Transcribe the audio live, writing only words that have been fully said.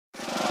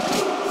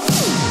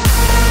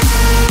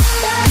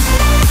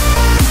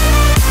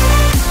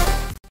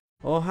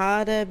Oh,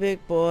 hi there,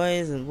 big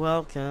boys, and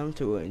welcome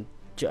to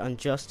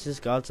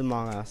Injustice Gods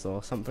Among Us,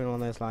 or something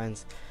along those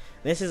lines.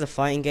 This is a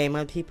fighting game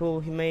by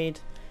people who made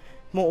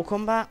Mortal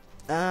Kombat,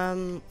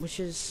 which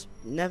is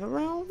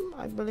NetherRealm,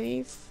 I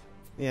believe.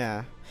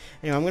 Yeah.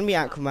 Anyway, I'm gonna be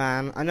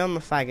Aquaman. I know I'm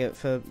a faggot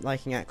for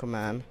liking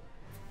Aquaman.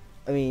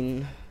 I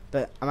mean,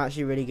 but I'm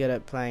actually really good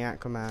at playing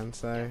Aquaman,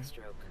 so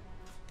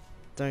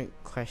don't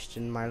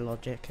question my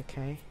logic,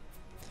 okay?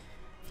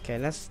 Okay,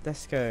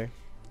 let's go.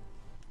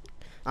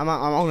 I'm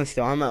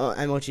honestly, I'm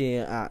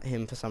MLG at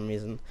him for some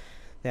reason.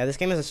 Yeah, this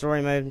game has a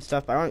story mode and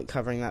stuff, but I won't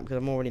covering that because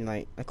I'm already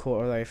like a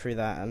quarter of the way through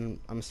that, and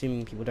I'm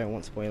assuming people don't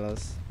want spoilers.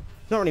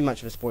 It's not really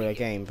much of a spoiler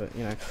game, but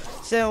you know,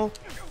 still,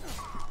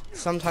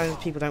 sometimes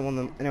people don't want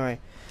them. Anyway,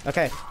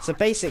 okay, so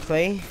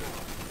basically,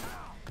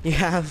 you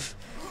have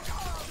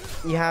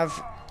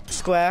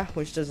square,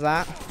 which does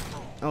that.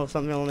 Oh,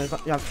 something along those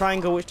lines. You have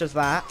triangle, which does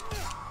that.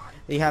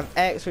 You have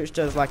X, which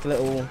does like a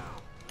little,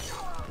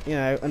 you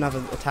know,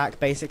 another attack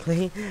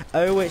basically.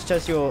 O, which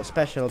does your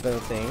special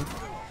ability.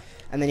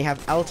 And then you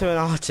have L2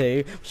 and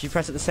R2, which you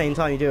press at the same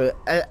time. You do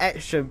an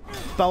extra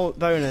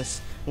bonus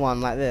one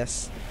like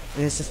this.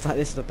 And it's just like,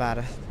 this is the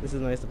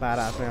most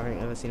badass thing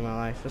I've ever seen in my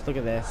life. Just look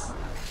at this.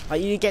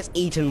 Like, you get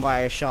eaten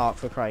by a shark,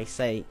 for Christ's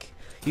sake.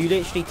 You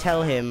literally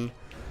tell him,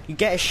 you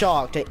get a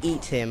shark to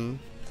eat him.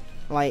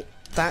 Like,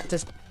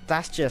 that's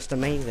just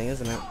amazing,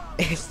 isn't it?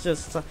 It's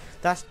just,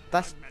 that's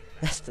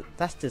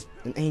just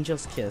an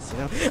angel's kiss, you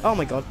know? Oh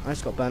my god, I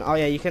just got burned. Oh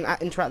yeah, you can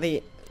interact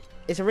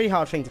it's a really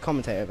hard thing to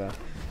commentate over,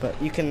 but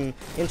you can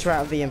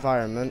interact with the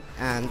environment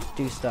and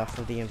do stuff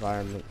with the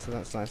environment, so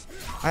that's nice.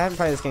 I haven't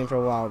played this game for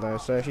a while though,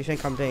 so if you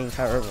think I'm being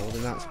terrible,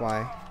 then that's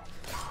why.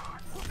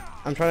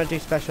 I'm trying to do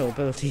special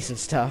abilities and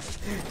stuff,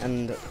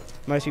 and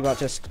most people are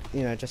just,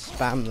 you know, just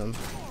spam them.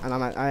 And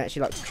I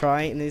actually like to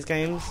try in these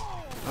games,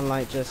 and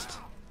like just,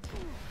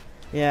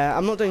 yeah,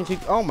 I'm not doing too,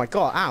 oh my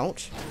god,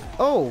 ouch.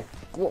 Oh,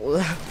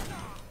 what?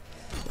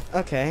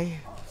 Okay.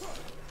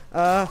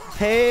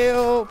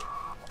 Help!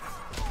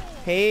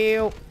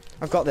 Help!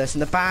 I've got this in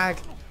the bag.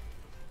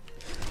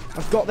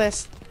 I've got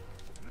this.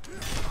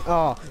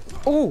 Oh.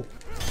 Oh!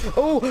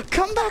 Oh!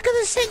 Come back of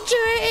the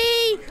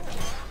century!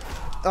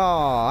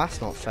 Oh,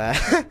 that's not fair.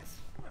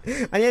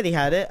 I nearly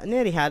had it. I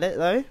nearly had it,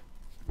 though.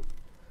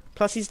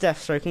 Plus, he's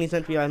Deathstroke, and he's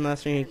meant to be a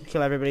mercenary who can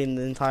kill everybody in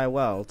the entire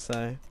world,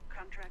 so...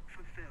 Contract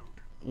fulfilled.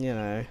 You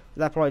know,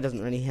 that probably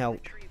doesn't really help.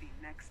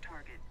 Next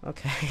target.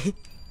 Okay.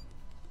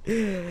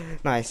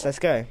 Nice, let's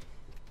go.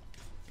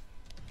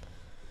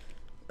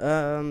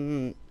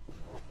 What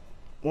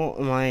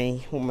am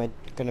I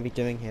gonna be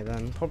doing here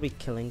then? Probably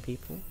killing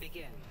people.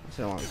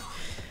 So on.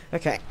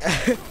 Okay.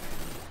 I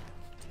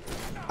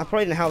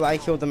probably didn't help that I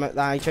killed that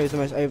I chose the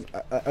most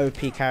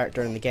OP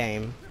character in the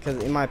game,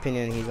 because in my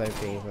opinion he's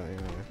OP, but you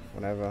know,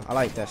 whatever. I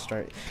like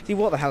Deathstroke. See,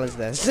 what the hell is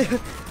this?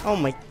 Oh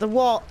my,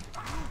 what?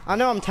 I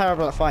know I'm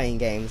terrible at fighting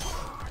games.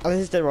 Oh,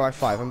 this is Dead or Alive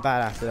 5. I'm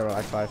bad at Dead or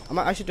Alive 5.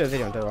 I should do a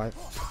video on Dead or Alive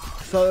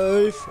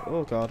 5.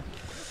 Oh god.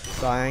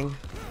 Dying.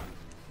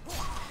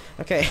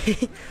 Okay.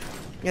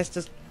 Let's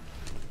just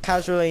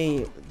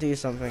casually do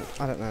something.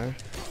 I don't know.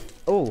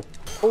 Oh.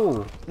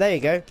 Oh. There you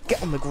go.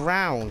 Get on the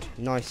ground.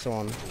 Nice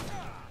one.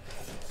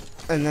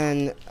 And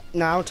then,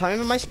 now time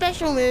for my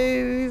special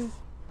move.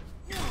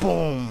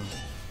 Boom.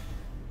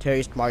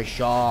 Taste my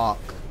shark.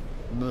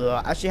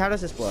 Blah. Actually, how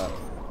does this work?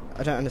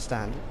 I don't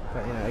understand.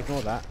 But, you know,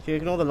 ignore that. If you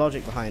ignore the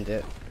logic behind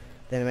it,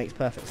 then it makes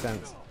perfect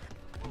sense.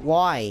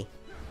 Why?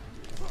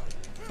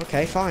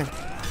 Okay, fine.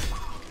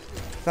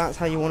 If that's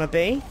how you want to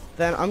be,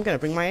 then I'm going to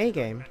bring my A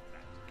game.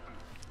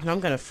 And I'm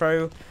going to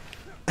throw...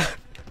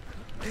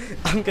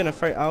 I'm going to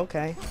throw... Oh,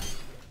 okay.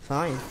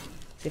 Fine.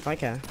 See if I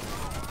can.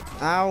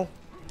 Ow.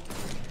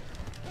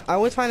 I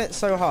always find it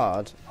so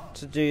hard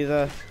to do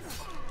some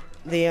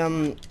of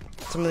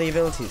the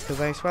abilities,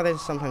 because I swear they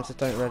sometimes just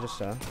don't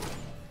register.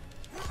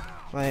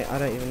 Like, I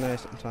don't even know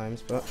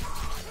sometimes, but...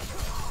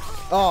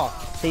 Oh!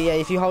 See, yeah,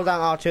 if you hold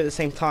down R2 at the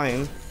same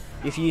time,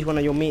 if you use one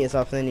of your meters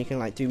up, then you can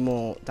like do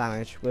more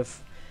damage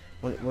with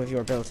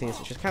your abilities,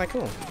 which is kind of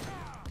cool,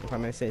 if I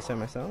may say so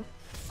myself.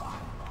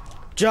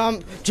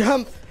 Jump,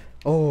 jump!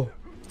 Oh,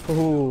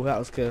 oh, that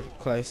was good,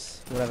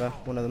 close. Whatever,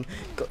 one of them.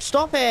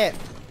 Stop it!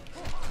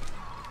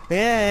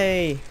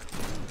 Yay!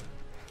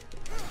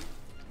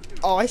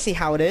 Oh, I see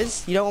how it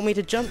is. You don't want me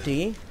to jump, do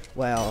you?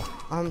 Well,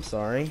 I'm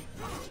sorry,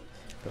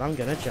 but I'm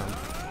gonna jump.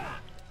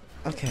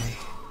 Okay,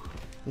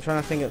 I'm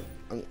trying to think of.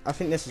 I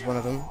think this is one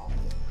of them.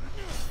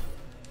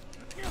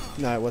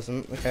 No, it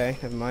wasn't. Okay,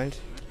 never mind.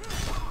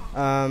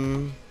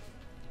 Trying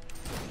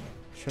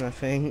to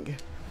think.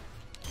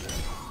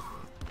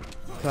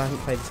 Cause I haven't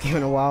played this game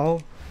in a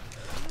while.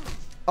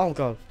 Oh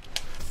god.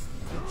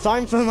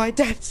 Time for my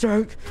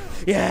Deathstroke!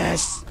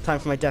 Yes! Time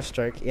for my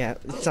Deathstroke. Yeah,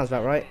 it sounds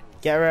about right.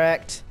 Get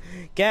wrecked!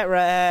 Get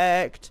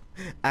wrecked!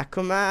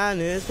 Aquaman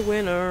is the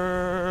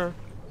winner!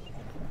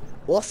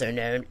 Also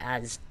known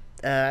as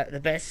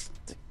the best.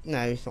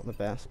 No, he's not the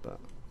best, but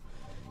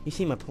you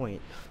see my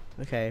point.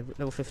 Okay,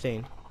 level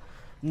 15.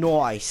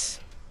 Nice.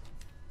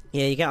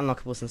 Yeah, you get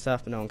unlockables and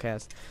stuff, but no one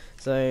cares.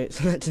 So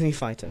select a new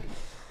fighter.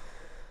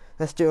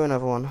 Let's do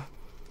another one.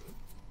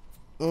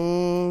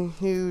 Who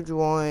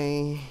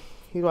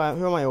are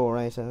my all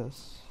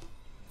raters?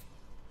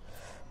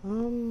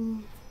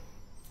 I'm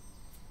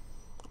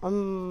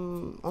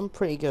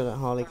pretty good at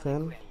Harley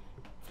Quinn.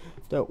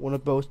 Don't want to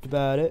boast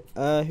about it.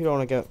 Who do I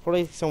want to go?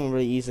 Probably someone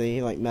really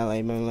easy, like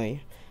Melee,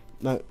 Monly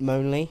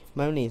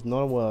is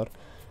not a word.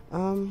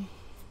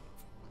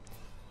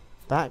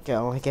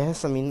 Batgirl, I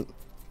guess. I mean,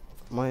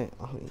 I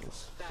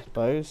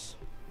suppose.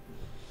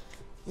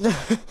 I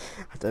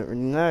don't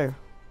really know.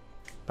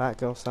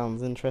 Batgirl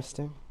sounds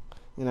interesting.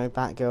 You know,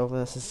 Batgirl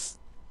versus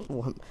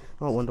not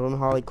Wonder Woman,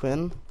 Harley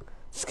Quinn.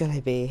 It's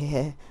gonna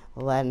be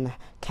one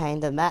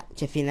kind of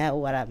match, if you know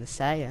what I'm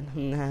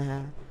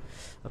saying.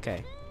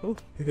 Okay. Ooh.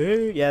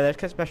 Yeah,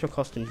 there's special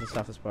costumes and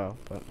stuff as well,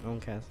 but no one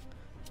cares.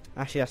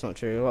 Actually, that's not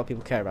true. A lot of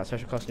people care about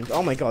special costumes.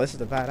 Oh my god, this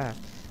is a badass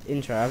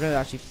intro. I've never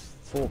actually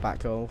fought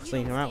Batgirl,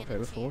 seen her outfit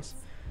before.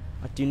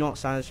 I do not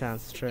stand a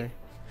chance. It's true.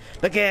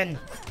 Begin.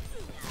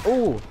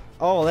 Ooh.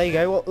 Oh, there you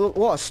go.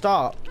 What a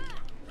start.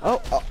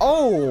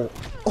 Oh,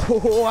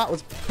 that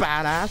was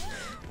badass.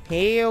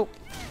 Heal.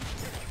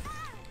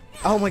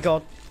 Oh my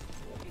god.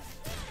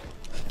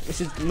 This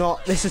is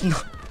not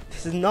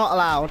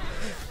allowed.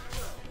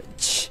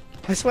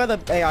 I swear the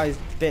AI is a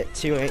bit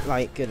too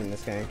like good in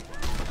this game.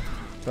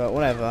 But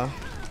whatever.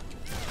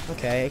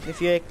 Okay, if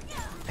you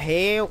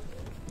heal.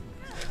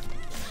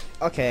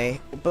 Okay,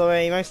 by the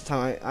way, most of the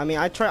time, I mean,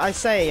 I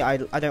say I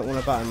don't want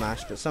to button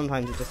mash, but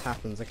sometimes it just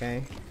happens.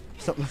 Okay,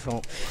 it's not my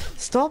fault.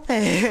 Stop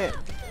it.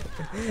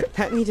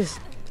 Let me just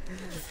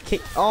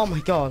kick. Oh my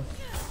god.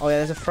 Oh yeah,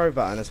 there's a throw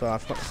button as well. I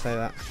forgot to say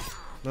that.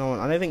 No,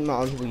 I don't think a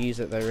lot of people use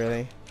it though,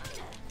 really.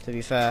 To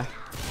be fair.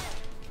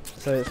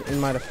 So it's in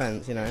my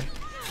defense, you know.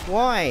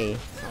 Why?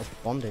 That was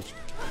bondage.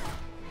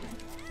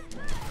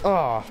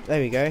 Oh,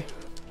 there we go.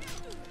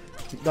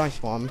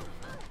 Nice one.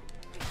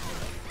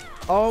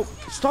 Oh,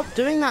 stop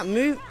doing that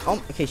move.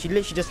 Oh, okay, she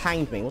literally just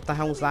hanged me. What the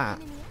hell was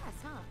that?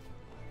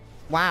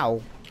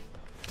 Wow.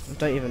 I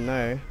don't even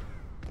know.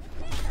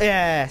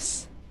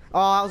 Yes.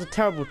 Oh, that was a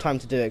terrible time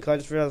to do it because I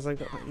just realised I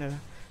got like, no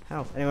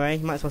health. Anyway,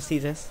 you might as well see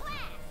this.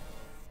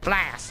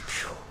 Blast.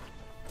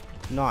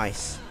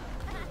 Nice.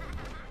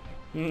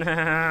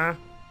 Nah.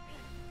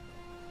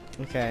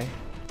 Okay.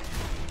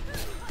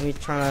 Let me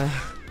try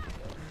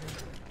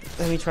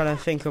to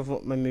think of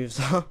what my moves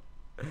are.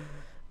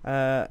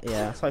 Yeah,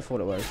 that's what I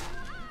thought it was.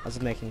 I was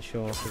making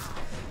sure because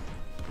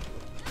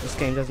this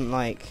game doesn't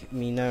like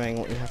me knowing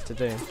what you have to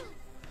do.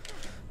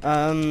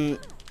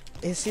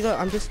 Yeah, see, look,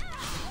 I'm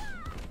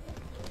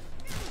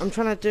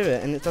trying to do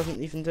it and it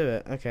doesn't even do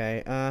it.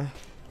 Okay.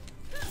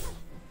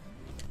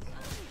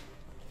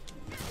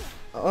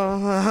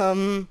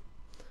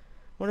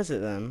 What is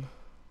it then?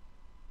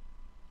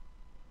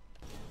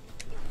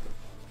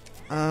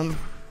 I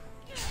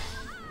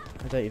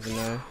don't even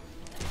know.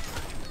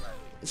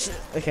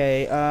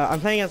 Okay, I'm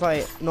playing as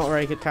like not a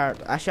very good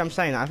character. Actually, I'm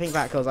saying that. I think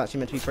Batgirl's actually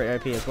meant to be pretty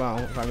OP as well,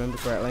 if I remember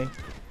correctly.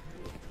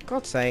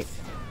 God's sake.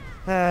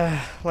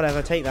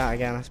 Whatever, take that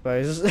again, I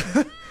suppose.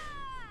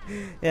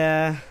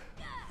 Yeah.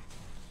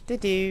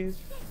 Doo-doo.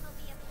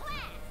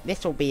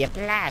 This'll be a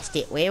blast,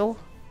 it will.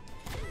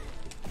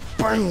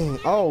 Boom!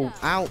 Oh,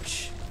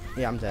 ouch.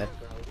 Yeah, I'm dead.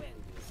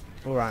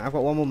 Alright, I've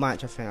got one more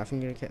match, I think. I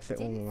think I'm gonna fit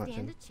one more match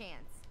in.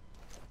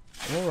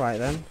 Alright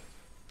then.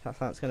 That's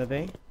how it's gonna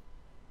be.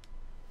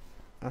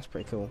 That's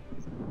pretty cool.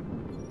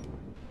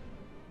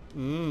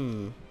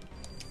 The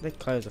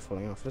clothes are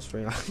falling off, just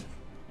realised.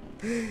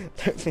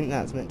 Don't think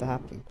that's meant to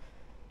happen.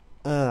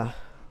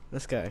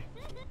 Let's go.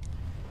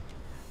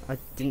 I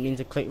didn't mean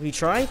to click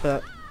retry,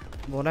 but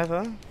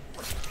whatever.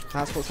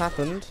 That's what's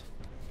happened.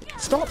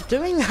 Stop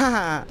doing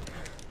that!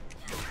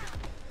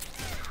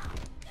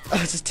 I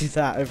just do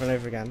that over and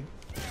over again.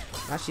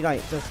 Actually,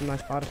 like, does some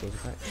nice particles.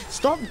 Okay.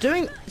 Stop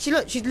doing.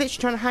 Look, she's literally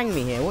trying to hang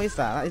me here. What is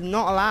that? That is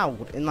not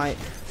allowed in like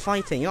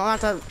fighting. You're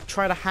not allowed to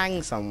try to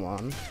hang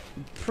someone.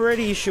 I'm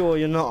pretty sure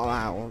you're not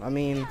allowed. I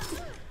mean,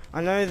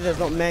 I know there's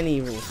not many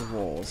rules of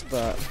wars,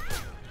 but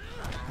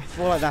I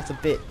feel like that's a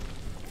bit.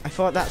 I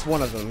feel like that's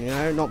one of them. You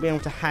know, not being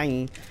able to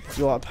hang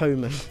your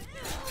opponent.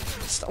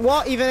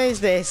 What even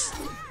is this?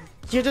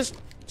 You just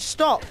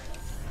stop.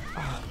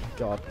 Oh my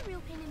god.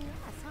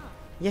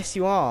 Yes,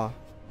 you are.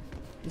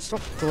 And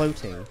stop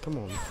gloating. Come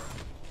on.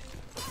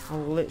 I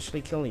will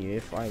literally kill you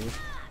if I was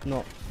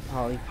not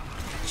Harley.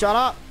 Shut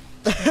up!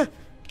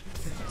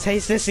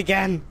 Taste this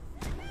again.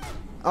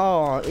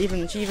 Oh,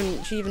 she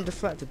even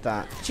deflected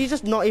that. She's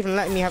just not even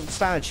letting me have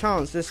stand a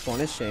chance this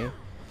one, is she?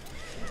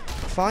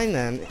 Fine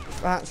then.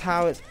 If that's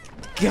how it's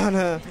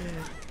gonna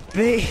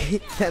be,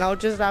 then I'll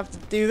just have to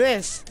do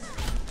this.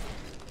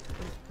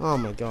 Oh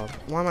my god.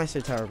 Why am I so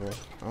terrible?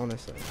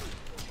 Honestly.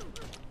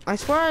 I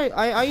swear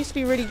I used to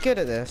be really good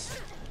at this.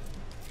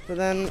 But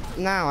then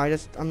now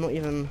I'm not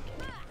even.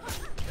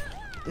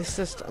 It's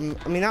just I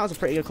mean that was a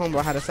pretty good combo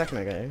I had a second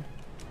ago.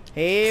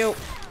 Heal.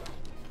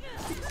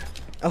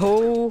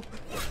 Oh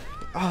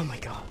my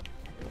god.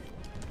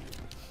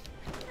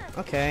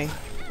 Okay.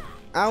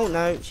 Oh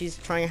no, she's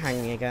trying to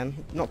hang me again.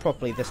 Not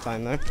properly this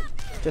time though.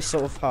 Just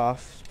sort of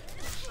half.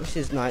 Which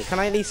is nice. Can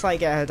I at least like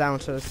get her down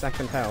to the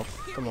second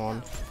health? Come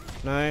on.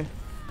 No?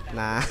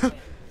 Nah.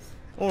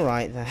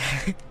 Alright then.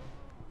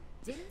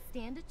 Didn't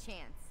stand a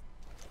chance.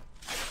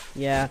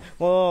 Yeah,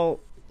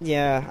 well,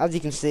 yeah, as you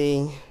can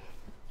see,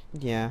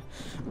 yeah.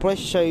 I'll probably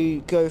show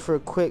you, go for a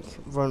quick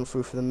run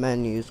through for the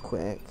menus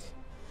quick,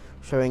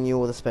 showing you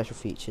all the special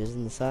features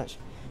and such.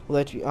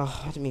 Although to be,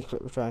 I didn't mean to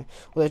click retry.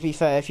 Although to be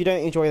fair, if you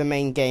don't enjoy the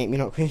main game, you're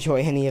not going to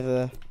enjoy any of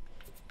the,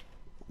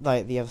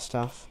 like, the other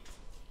stuff.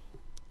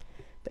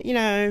 But you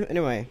know,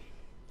 anyway.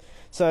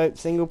 So,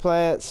 single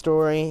player,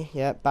 story,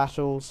 yeah,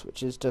 battles,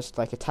 which is just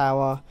like a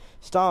tower.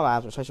 Star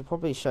Labs, which I should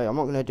probably show you. I'm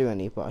not going to do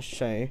any, but I should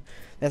show you.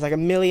 There's like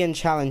 1,000,000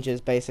 challenges,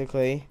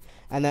 basically.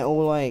 And they're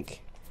all like,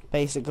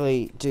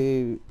 basically,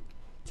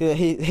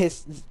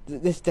 there's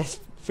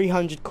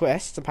 300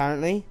 quests,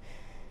 apparently.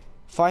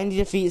 Find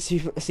your defeat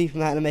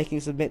Superman and make him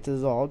submit to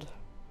Zod.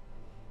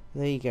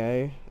 There you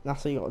go.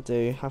 That's what you got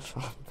to do. Have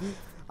fun.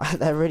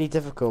 They're really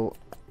difficult.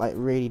 Like,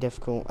 really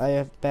difficult. I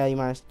have barely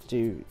managed to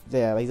do...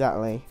 Yeah,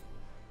 exactly.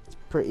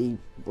 Pretty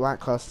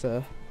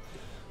lackluster,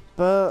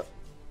 but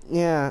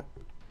yeah,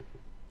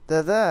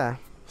 they're there.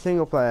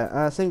 Single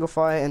player, single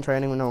fight and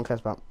training when no one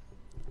cares about.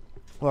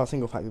 Well,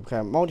 single fight people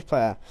care.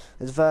 Multiplayer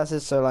is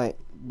versus, so like,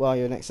 well,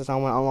 you're next to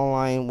someone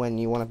online when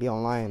you want to be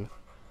online.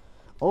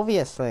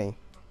 Obviously,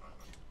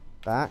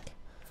 back,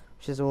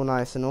 which is all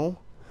nice and all.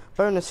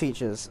 Bonus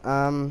features,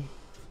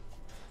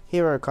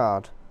 hero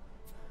card.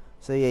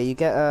 So yeah, you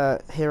get a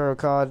hero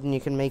card and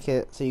you can make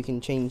it so you can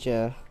change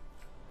your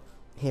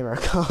hero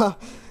card.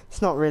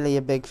 It's not really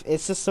a big...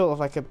 It's just sort of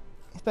like a...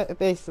 It's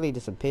basically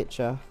just a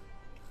picture,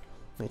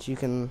 which you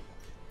can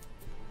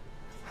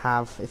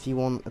have if you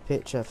want a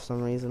picture for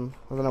some reason.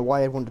 I don't know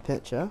why I'd want a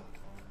picture,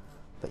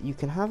 but you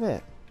can have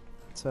it.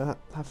 So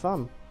have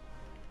fun.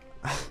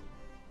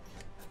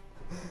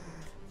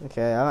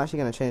 Okay, I'm actually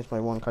going to change my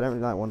one, because I don't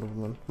really like Wonder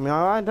Woman. I mean,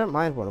 I don't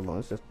mind Wonder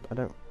Woman, it's just... I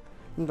don't...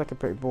 Seems like a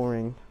pretty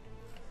boring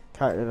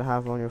character to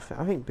have on your...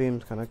 I think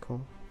Boom's kind of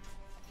cool.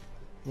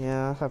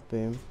 Yeah, let's have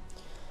Boom.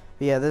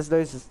 But yeah, there's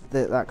loads of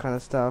that kind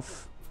of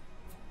stuff.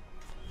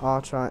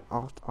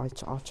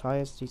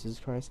 Archives, Jesus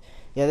Christ.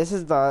 Yeah, this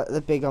is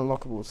the big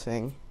unlockables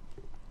thing.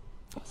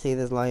 See,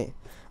 there's like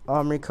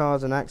armory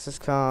cards and access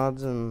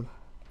cards and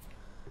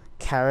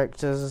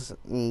characters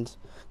and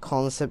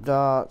concept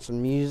arts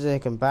and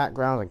music and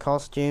backgrounds and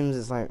costumes.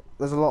 It's like,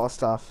 there's a lot of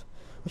stuff.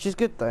 Which is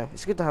good though.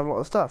 It's good to have a lot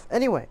of stuff.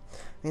 Anyway,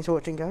 thanks for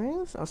watching,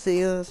 guys. I'll see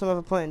you some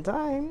other point in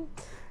time.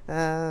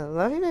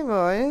 Love you, big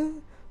boys.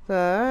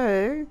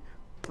 So...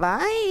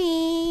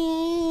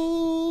 Bye.